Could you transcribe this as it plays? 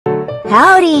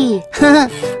Howdy!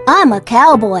 I'm a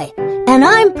cowboy, and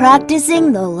I'm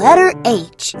practicing the letter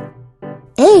H.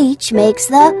 H makes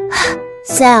the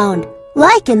sound,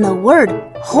 like in the word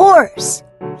horse.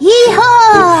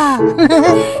 Yee-haw!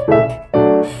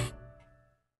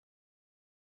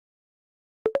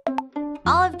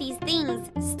 All of these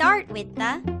things start with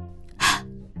the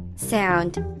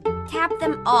sound. Tap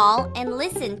them all and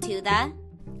listen to the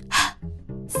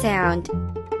sound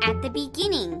at the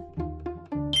beginning.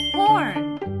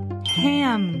 Horn,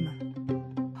 ham,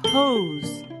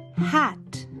 hose,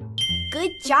 hat.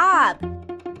 Good job!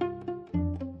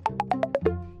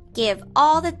 Give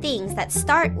all the things that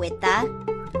start with the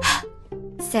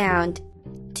sound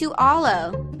to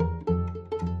Olo.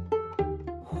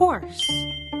 Horse,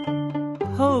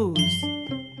 hose,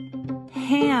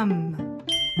 ham.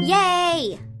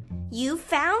 Yay! You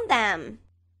found them!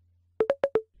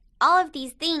 All of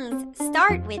these things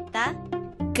start with the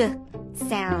G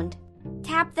sound.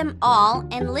 Tap them all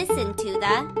and listen to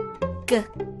the G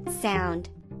sound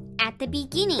at the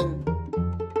beginning.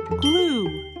 Glue,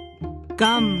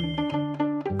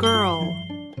 gum, girl,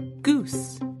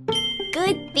 goose.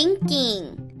 Good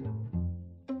thinking!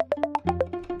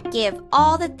 Give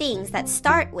all the things that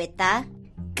start with the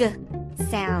G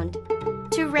sound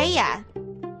to Rhea.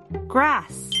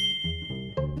 Grass,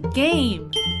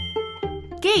 game,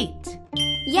 gate.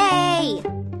 Yay!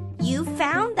 You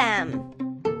found them!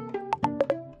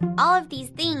 All of these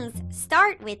things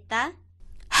start with the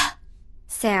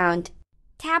sound.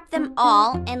 Tap them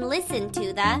all and listen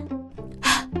to the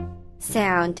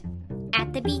sound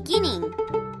at the beginning.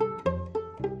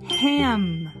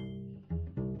 Ham,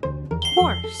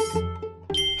 horse,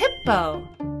 hippo,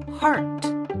 heart.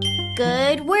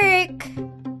 Good work!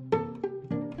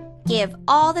 Give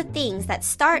all the things that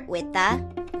start with the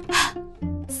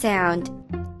sound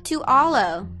to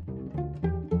Olo.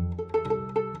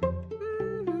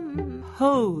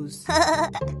 Hose,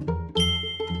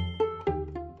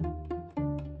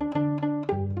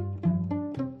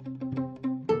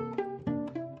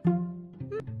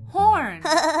 horn,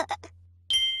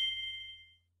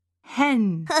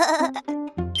 hen,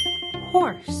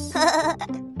 horse.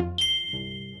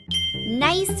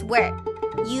 Nice work!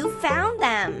 You found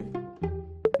them!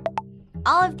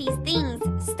 All of these things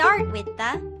start with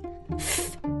the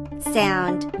F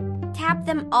sound. Tap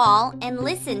them all and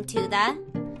listen to the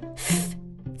F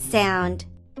sound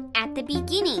at the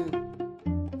beginning.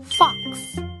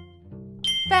 Fox,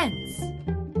 fence,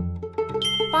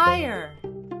 fire,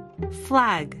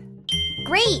 flag.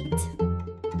 Great!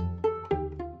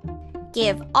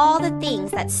 Give all the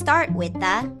things that start with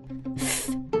the F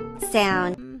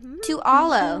sound to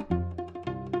Olo.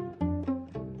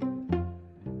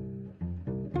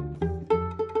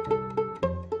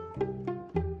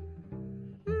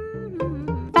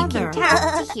 You can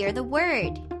tap to hear the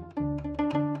word.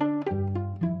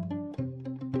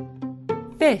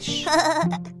 Fish,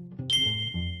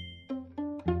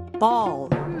 ball.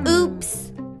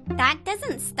 Oops! That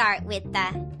doesn't start with the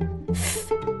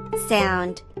F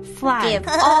sound. Flag, Give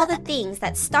all the things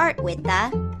that start with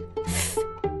the F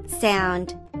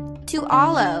sound to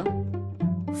Olo.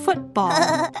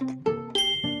 football.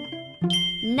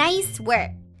 Nice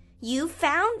work! You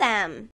found them!